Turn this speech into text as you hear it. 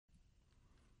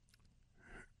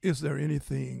Is there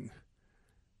anything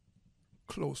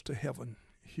close to heaven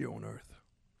here on earth?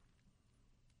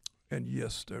 And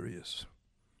yes, there is.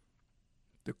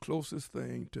 The closest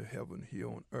thing to heaven here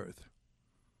on earth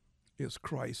is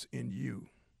Christ in you,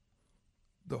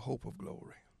 the hope of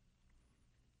glory.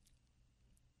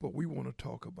 But we want to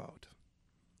talk about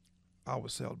our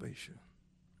salvation.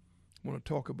 We want to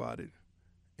talk about it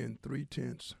in three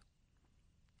tenths,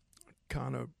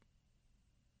 kind of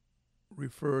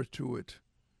referred to it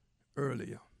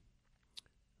earlier.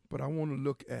 But I want to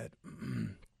look at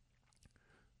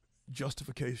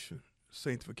justification,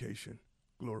 sanctification,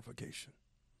 glorification.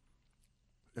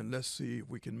 And let's see if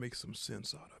we can make some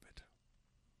sense out of it.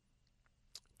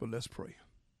 But let's pray.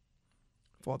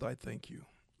 Father, I thank you,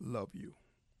 love you,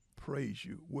 praise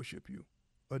you, worship you,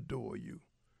 adore you.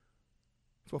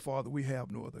 For Father, we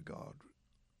have no other God.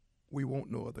 We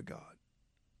want no other God.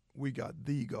 We got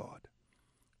the God.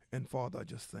 And Father, I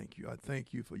just thank you. I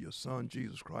thank you for your Son,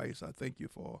 Jesus Christ. I thank you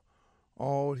for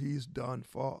all he's done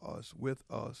for us, with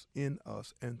us, in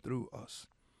us, and through us.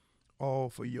 All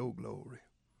for your glory.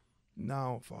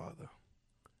 Now, Father,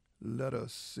 let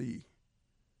us see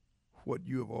what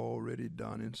you have already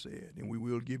done and said, and we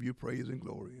will give you praise and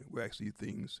glory. We ask these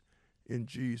things in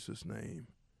Jesus' name.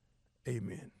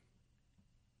 Amen.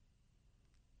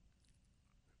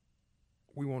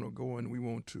 We want to go and we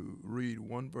want to read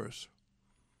one verse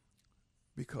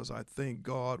because I think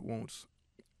God wants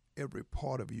every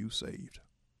part of you saved.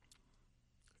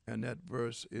 And that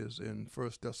verse is in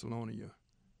 1 Thessalonians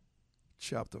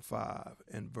chapter 5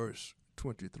 and verse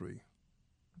 23.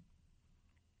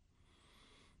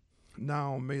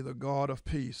 Now may the God of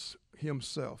peace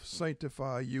himself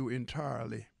sanctify you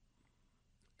entirely,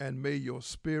 and may your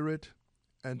spirit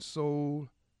and soul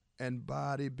and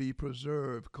body be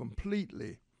preserved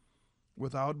completely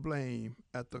without blame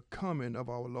at the coming of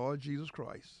our Lord Jesus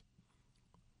Christ.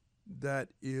 That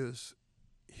is,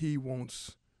 he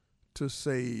wants to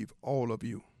save all of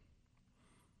you.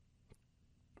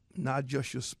 Not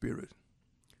just your spirit,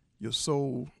 your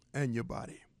soul, and your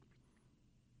body.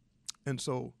 And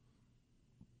so,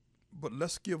 but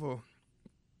let's see if we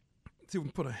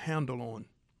can put a handle on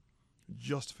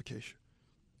justification.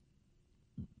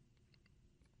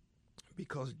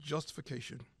 Because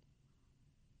justification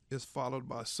is followed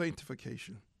by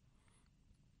sanctification.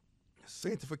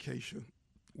 Sanctification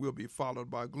will be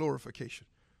followed by glorification.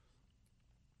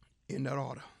 In that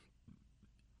order.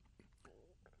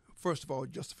 First of all,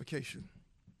 justification.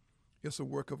 It's a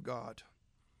work of God.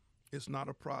 It's not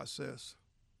a process.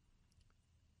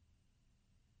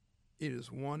 It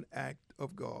is one act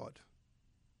of God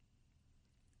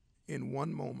in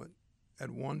one moment,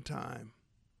 at one time,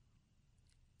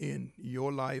 in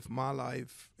your life, my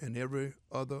life, and every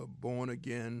other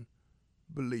born-again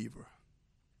believer.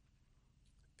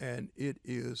 And it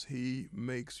is he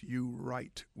makes you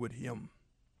right with him.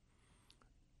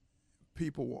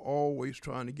 People were always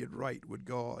trying to get right with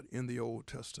God in the Old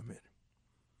Testament.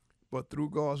 But through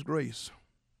God's grace,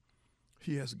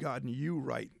 he has gotten you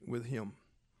right with him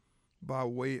by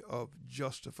way of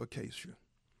justification.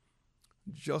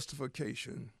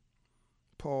 Justification,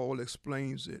 Paul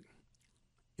explains it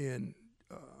in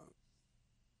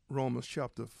Romans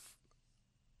chapter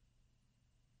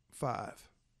 5.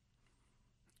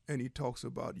 And he talks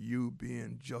about you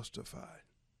being justified.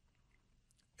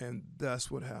 And that's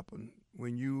what happened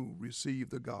when you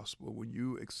received the gospel, when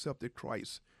you accepted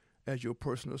Christ as your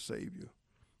personal Savior.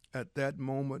 At that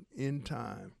moment in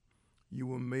time, you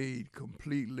were made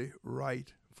completely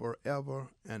right forever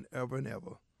and ever and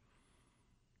ever.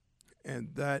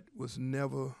 And that was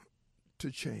never to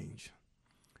change,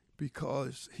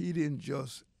 because he didn't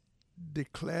just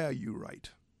declare you right.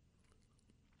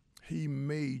 He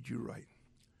made you right.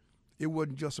 It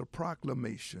wasn't just a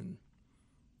proclamation.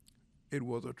 It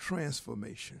was a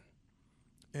transformation.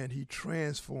 And he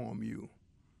transformed you.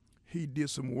 He did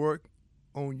some work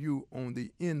on you on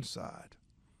the inside.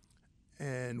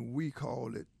 And we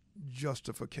call it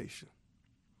justification.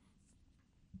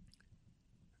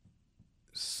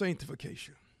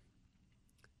 Sanctification.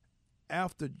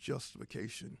 After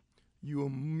justification, you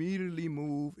immediately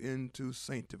move into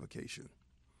sanctification.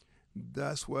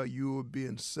 That's where you are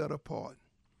being set apart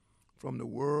from the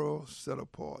world, set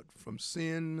apart from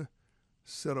sin,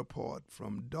 set apart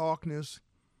from darkness,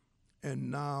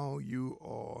 and now you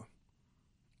are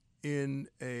in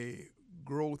a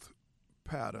growth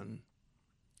pattern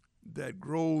that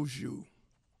grows you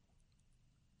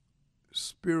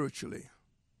spiritually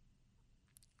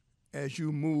as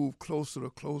you move closer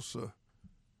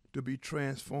to be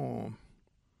transformed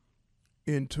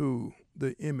into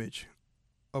the image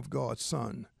of God's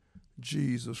Son,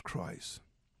 Jesus Christ.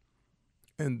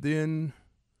 And then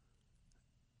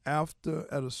at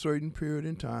a certain period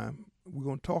in time, we're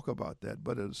going to talk about that,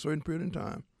 but at a certain period in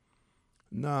time,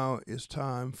 now it's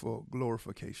time for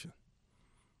glorification.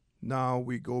 Now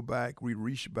we go back, we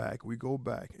reach back, we go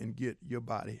back and get your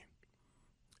body.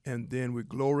 And then we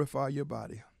glorify your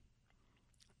body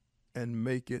and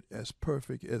make it as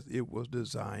perfect as it was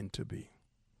designed to be.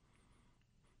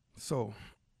 So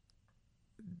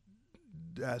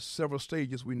there's several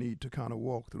stages we need to kind of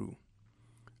walk through.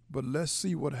 But let's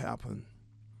see what happened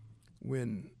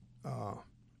when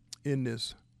in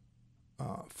this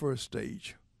first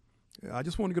stage. I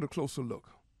just want to get a closer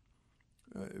look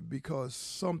because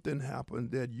something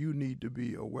happened that you need to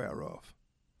be aware of.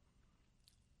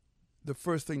 The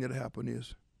first thing that happened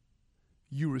is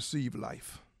you receive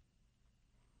life.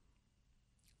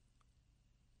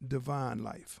 Divine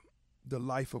life, the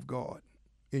life of God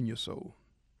in your soul.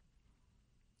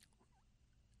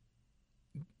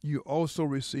 You also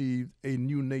received a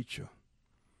new nature.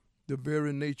 The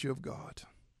very nature of God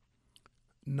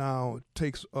now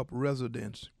takes up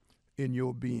residence in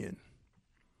your being.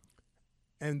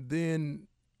 And then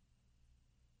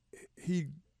he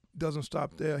doesn't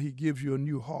stop there. He gives you a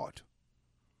new heart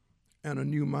and a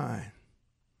new mind.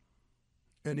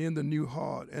 And in the new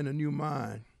heart and a new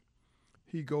mind,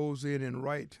 he goes in and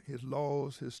writes his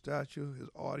laws, his statutes, his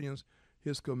ordinances,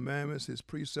 his commandments, his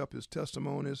precepts, his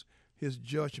testimonies, his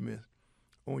judgment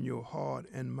on your heart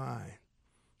and mind.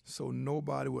 So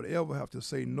nobody would ever have to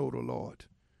say no to the Lord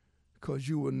because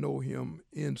you will know him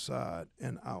inside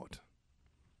and out.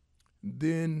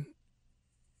 Then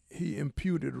he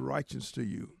imputed righteousness to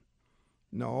you.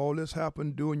 Now all this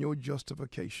happened during your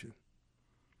justification.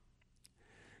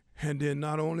 And then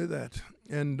not only that,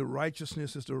 and the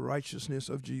righteousness is the righteousness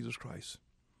of Jesus Christ.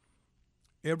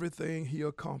 Everything he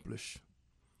accomplished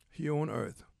here on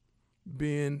earth,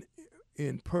 being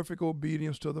in perfect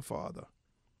obedience to the Father,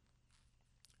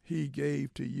 he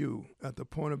gave to you at the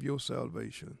point of your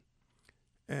salvation.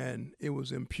 And it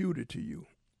was imputed to you,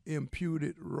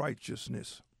 imputed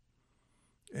righteousness.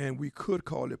 And we could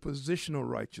call it positional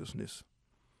righteousness.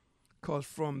 Because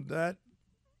from that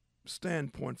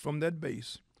standpoint, from that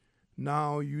base,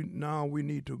 now we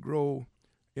need to grow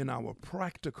in our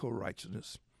practical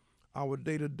righteousness, our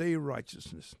day-to-day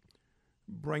righteousness,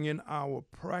 bringing our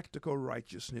practical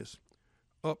righteousness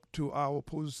up to our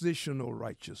positional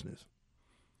righteousness.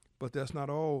 But that's not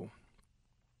all.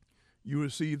 You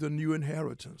received a new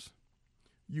inheritance.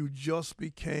 You just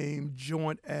became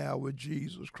joint heir with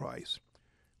Jesus Christ.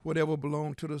 Whatever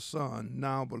belonged to the Son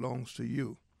now belongs to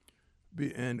you.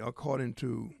 And according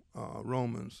to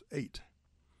Romans 8,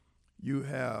 you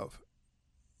have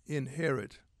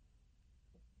inherit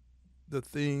the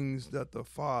things that the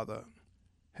Father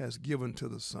has given to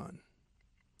the Son.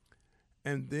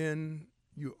 And then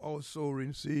you also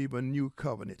receive a new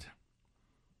covenant.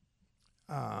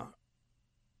 And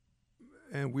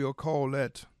we'll call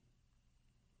that,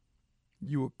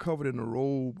 you were covered in a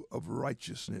robe of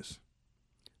righteousness,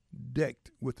 decked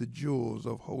with the jewels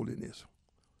of holiness.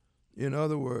 In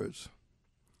other words,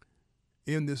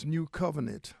 in this new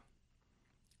covenant,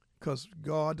 because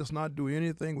God does not do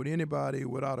anything with anybody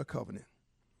without a covenant.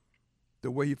 The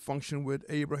way he functioned with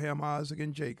Abraham, Isaac,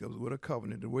 and Jacob is with a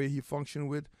covenant. The way he functioned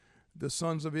with the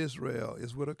sons of Israel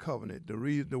is with a covenant.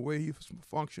 The way he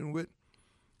functioned with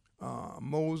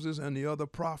Moses and the other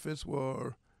prophets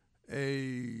were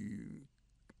a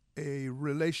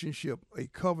relationship, a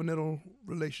covenantal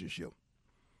relationship.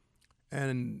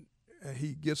 And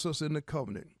he gets us in the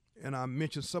covenant. And I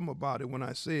mentioned some about it when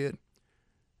I said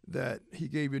that he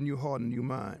gave you a new heart and a new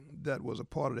mind. That was a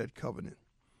part of that covenant.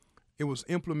 It was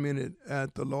implemented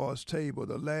at the Lord's table,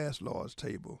 the last Lord's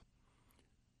table,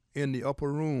 in the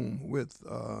upper room with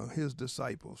his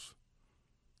disciples.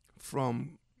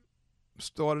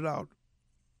 Started out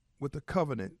with the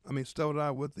covenant. Started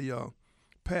out with the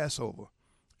Passover.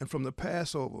 And from the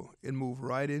Passover, it moved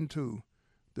right into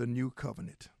the new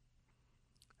covenant.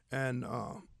 And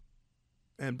now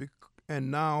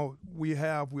we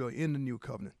are in the new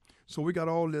covenant. So we got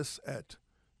all this at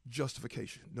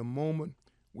justification. The moment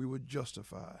we were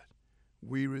justified,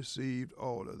 we received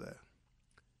all of that.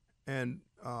 And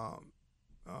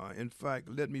in fact,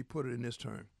 let me put it in this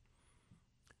term.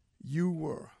 You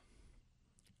were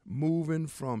moving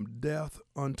from death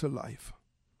unto life,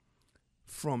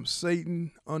 from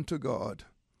Satan unto God,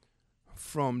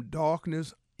 from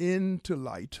darkness into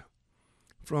light,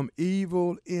 from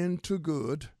evil into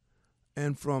good,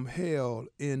 and from hell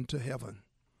into heaven.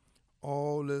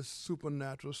 All this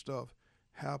supernatural stuff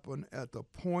happened at the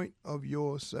point of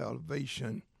your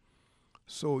salvation.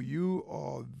 So you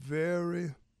are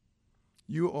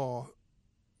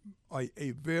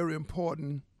a very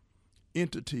important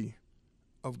entity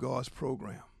of God's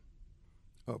program,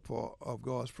 of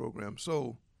God's program.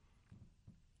 So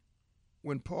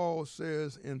when Paul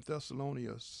says in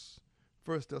Thessalonians,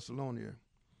 1 Thessalonians,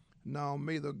 now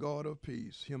may the God of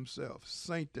peace himself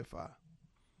sanctify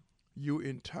you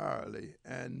entirely,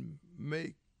 and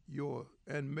may your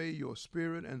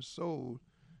spirit and soul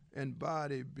and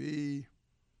body be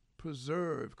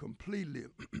preserved completely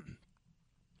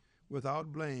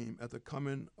without blame at the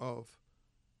coming of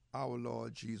our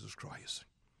Lord Jesus Christ.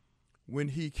 When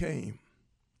he came,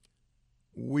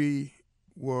 we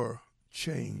were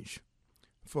changed,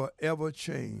 forever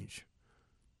changed.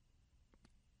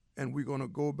 And we're going to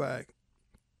go back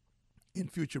in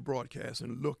future broadcasts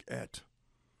and look at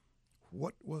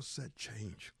what was that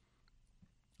change.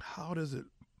 How does it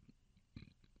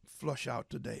flush out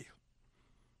today?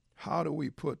 How do we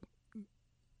put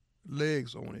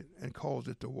legs on it and cause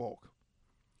it to walk?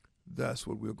 That's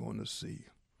what we're going to see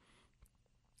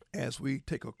as we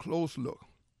take a close look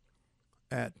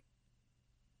at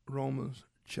Romans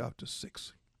chapter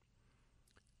 6.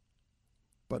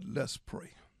 But let's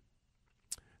pray.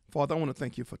 Father, I want to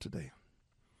thank you for today.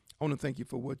 I want to thank you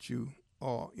for what you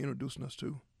are introducing us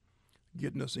to,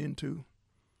 getting us into.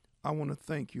 I want to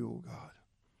thank you, oh God,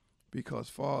 because,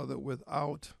 Father,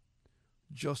 without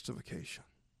justification,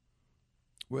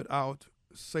 without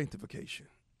sanctification,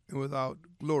 and without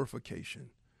glorification,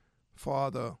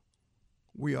 Father,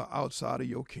 we are outside of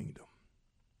your kingdom.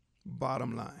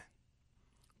 Bottom line.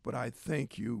 But I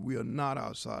thank you, we are not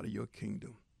outside of your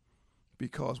kingdom,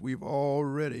 because we've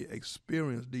already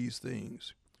experienced these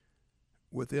things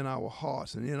within our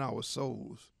hearts and in our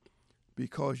souls,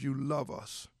 because you love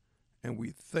us, and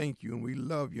we thank you, and we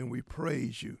love you, and we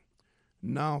praise you.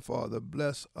 Now, Father,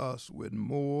 bless us with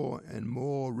more and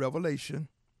more revelation,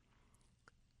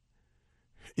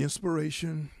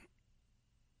 inspiration,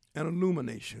 and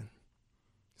illumination,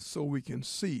 so we can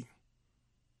see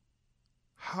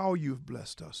how you've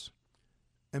blessed us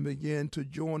and begin to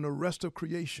join the rest of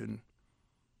creation,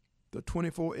 the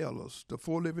 24 elders, the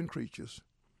 4 living creatures,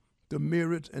 the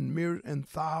myriads and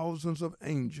thousands of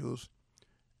angels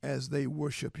as they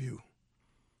worship you.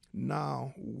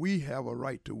 Now we have a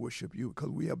right to worship you because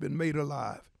we have been made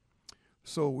alive.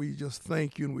 So we just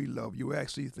thank you and we love you. We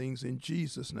ask these things in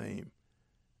Jesus' name.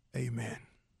 Amen.